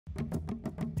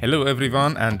Hello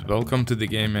everyone and welcome to the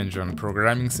Game Engine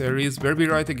programming series where we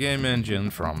write a game engine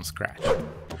from scratch.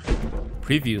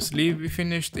 Previously, we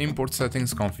finished import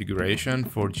settings configuration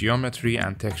for geometry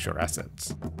and texture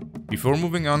assets. Before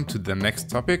moving on to the next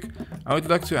topic, I would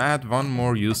like to add one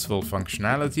more useful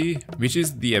functionality, which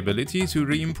is the ability to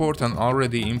re-import an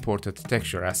already imported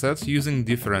texture asset using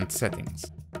different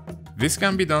settings. This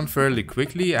can be done fairly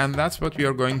quickly, and that's what we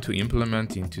are going to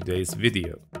implement in today's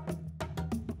video.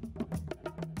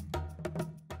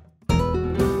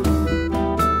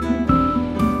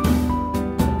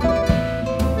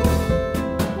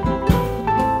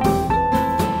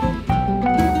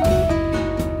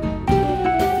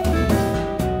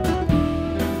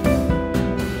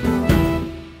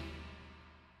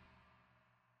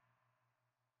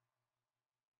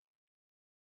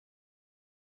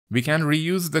 We can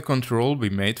reuse the control we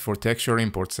made for texture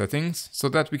import settings so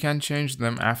that we can change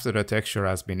them after a texture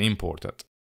has been imported.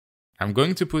 I'm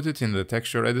going to put it in the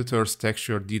texture editor's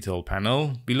texture detail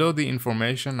panel below the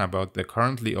information about the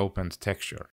currently opened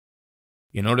texture.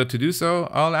 In order to do so,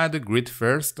 I'll add a grid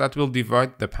first that will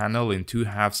divide the panel in two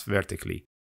halves vertically.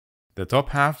 The top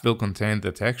half will contain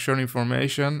the texture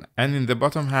information, and in the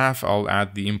bottom half I'll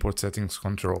add the import settings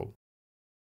control.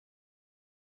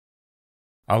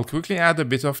 I'll quickly add a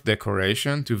bit of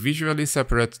decoration to visually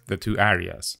separate the two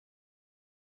areas.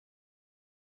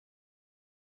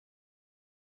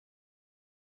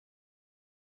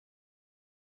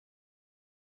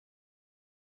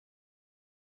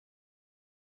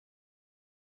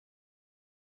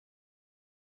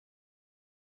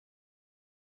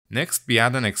 Next, we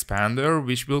add an expander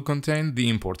which will contain the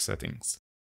import settings.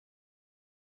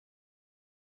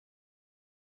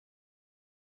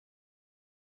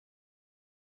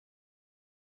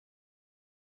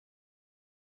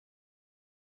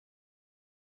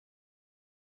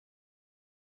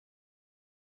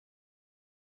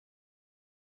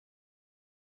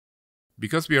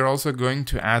 Because we are also going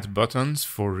to add buttons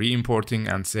for re-importing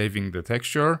and saving the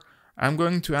texture, I'm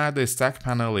going to add a stack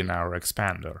panel in our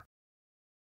expander.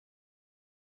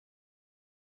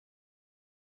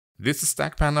 This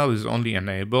stack panel is only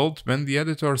enabled when the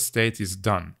editor state is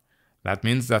done. That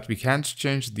means that we can't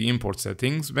change the import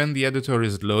settings when the editor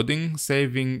is loading,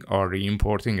 saving, or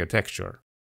re-importing a texture.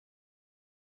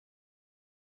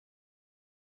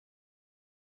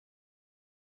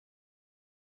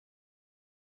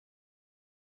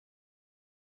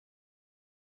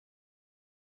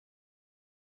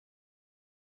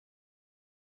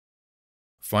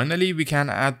 Finally, we can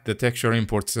add the texture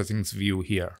import settings view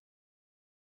here.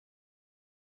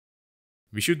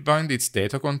 We should bind its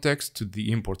data context to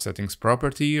the import settings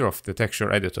property of the texture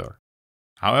editor.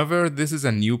 However, this is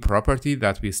a new property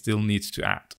that we still need to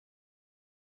add.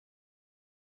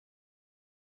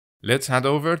 Let's head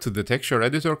over to the texture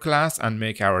editor class and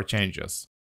make our changes.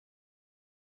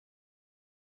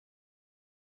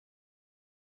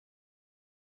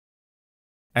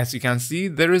 As you can see,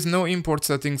 there is no import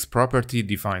settings property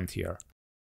defined here.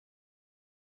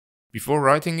 Before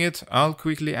writing it, I'll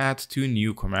quickly add two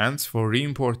new commands for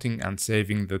re-importing and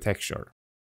saving the texture.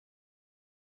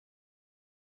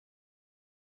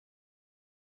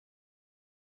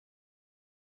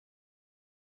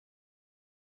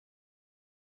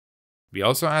 We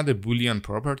also add a boolean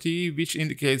property which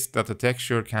indicates that a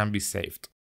texture can be saved.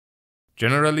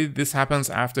 Generally, this happens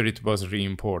after it was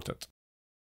re-imported.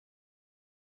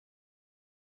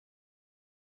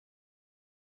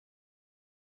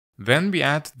 Then we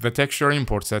add the texture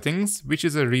import settings, which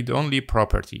is a read-only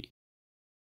property.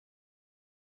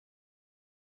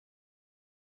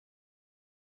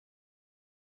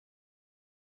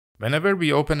 Whenever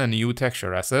we open a new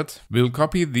texture asset, we'll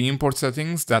copy the import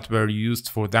settings that were used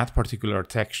for that particular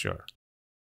texture.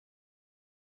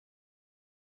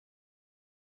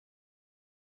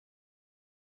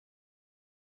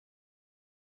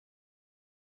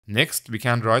 Next, we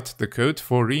can write the code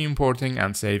for re-importing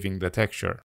and saving the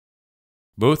texture.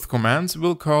 Both commands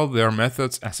will call their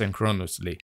methods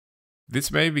asynchronously.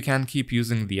 This way we can keep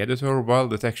using the editor while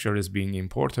the texture is being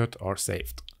imported or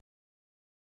saved.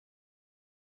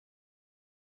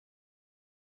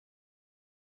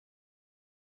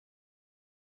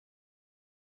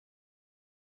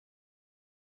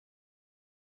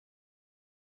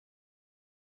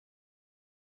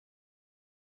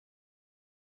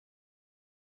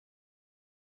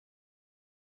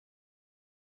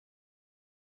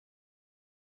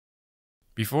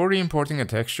 Before re-importing a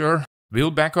texture,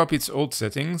 we'll back up its old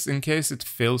settings in case it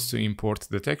fails to import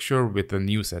the texture with the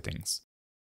new settings.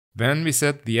 Then we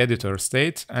set the editor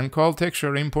state and call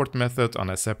texture import method on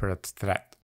a separate thread.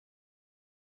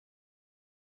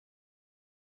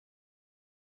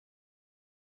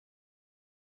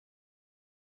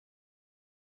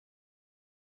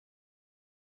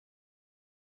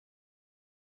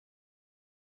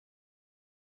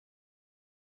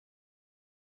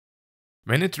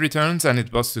 When it returns and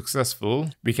it was successful,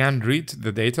 we can read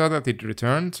the data that it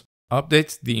returned,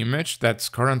 update the image that's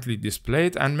currently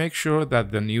displayed, and make sure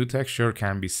that the new texture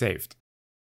can be saved.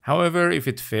 However, if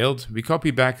it failed, we copy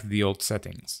back the old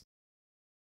settings.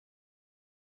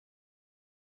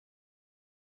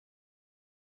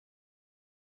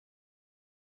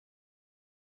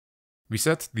 We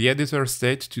set the editor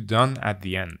state to done at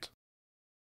the end.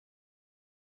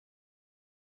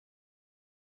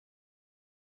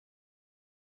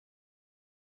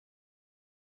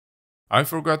 I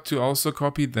forgot to also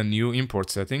copy the new import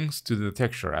settings to the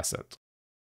texture asset.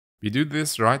 We do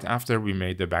this right after we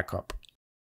made the backup.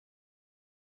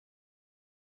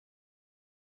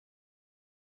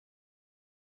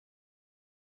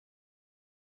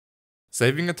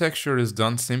 Saving a texture is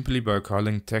done simply by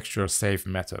calling texture save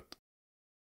method.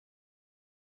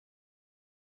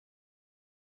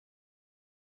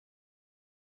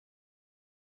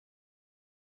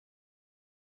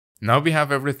 Now we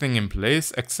have everything in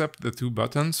place except the two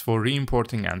buttons for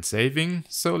re-importing and saving,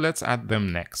 so let's add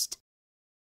them next.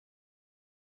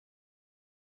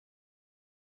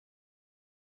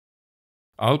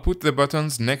 I'll put the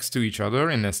buttons next to each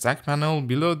other in a stack panel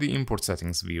below the import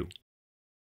settings view.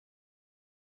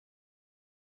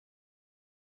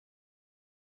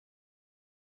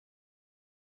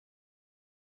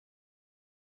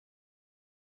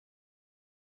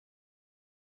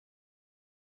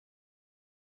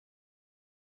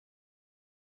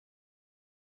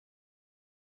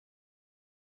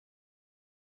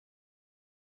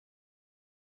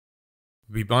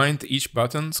 We bind each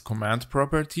button's command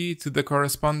property to the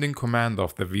corresponding command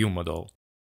of the view model.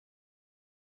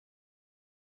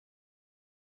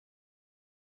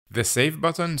 The save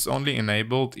button is only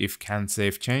enabled if can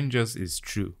save changes is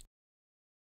true.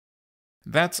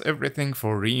 That's everything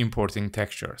for re-importing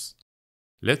textures.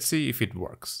 Let's see if it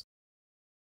works.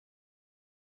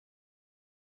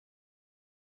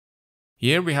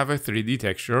 Here we have a 3D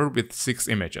texture with 6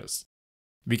 images.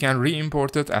 We can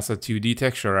re-import it as a 2D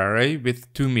texture array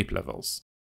with 2 meep levels.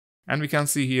 And we can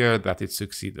see here that it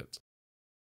succeeded.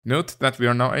 Note that we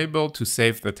are now able to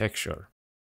save the texture.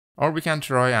 Or we can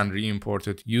try and re-import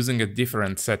it using a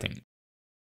different setting.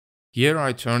 Here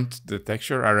I turned the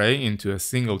texture array into a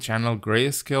single channel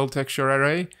grayscale texture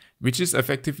array, which is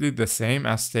effectively the same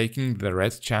as taking the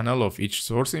red channel of each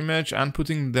source image and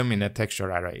putting them in a texture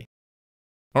array.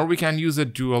 Or we can use a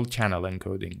dual channel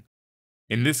encoding.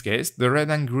 In this case, the red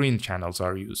and green channels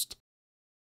are used.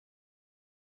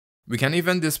 We can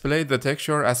even display the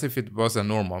texture as if it was a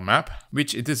normal map,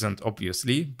 which it isn't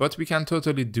obviously, but we can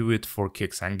totally do it for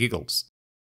kicks and giggles.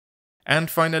 And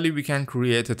finally, we can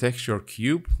create a texture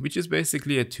cube, which is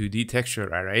basically a 2D texture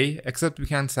array, except we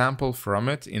can sample from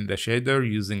it in the shader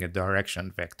using a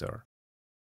direction vector.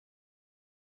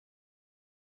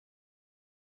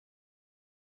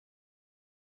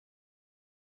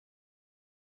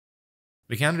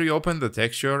 We can reopen the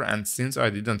texture, and since I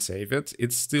didn't save it,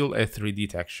 it's still a 3D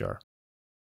texture.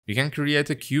 We can create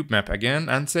a cube map again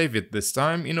and save it this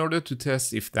time in order to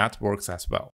test if that works as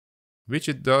well. Which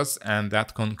it does, and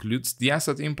that concludes the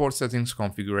asset import settings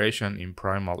configuration in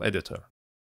Primal Editor.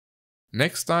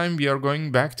 Next time we are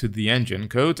going back to the engine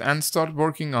code and start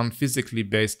working on physically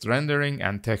based rendering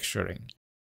and texturing.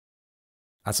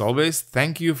 As always,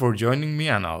 thank you for joining me,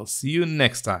 and I'll see you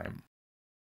next time.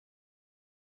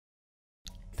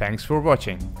 Thanks for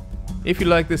watching. If you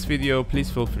like this video,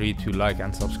 please feel free to like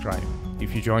and subscribe.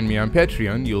 If you join me on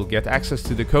Patreon, you'll get access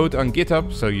to the code on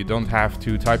GitHub, so you don't have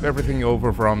to type everything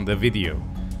over from the video.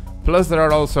 Plus there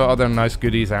are also other nice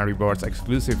goodies and rewards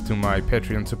exclusive to my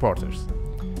Patreon supporters.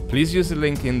 Please use the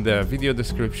link in the video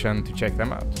description to check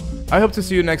them out. I hope to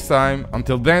see you next time.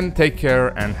 Until then, take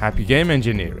care and happy game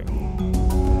engineering.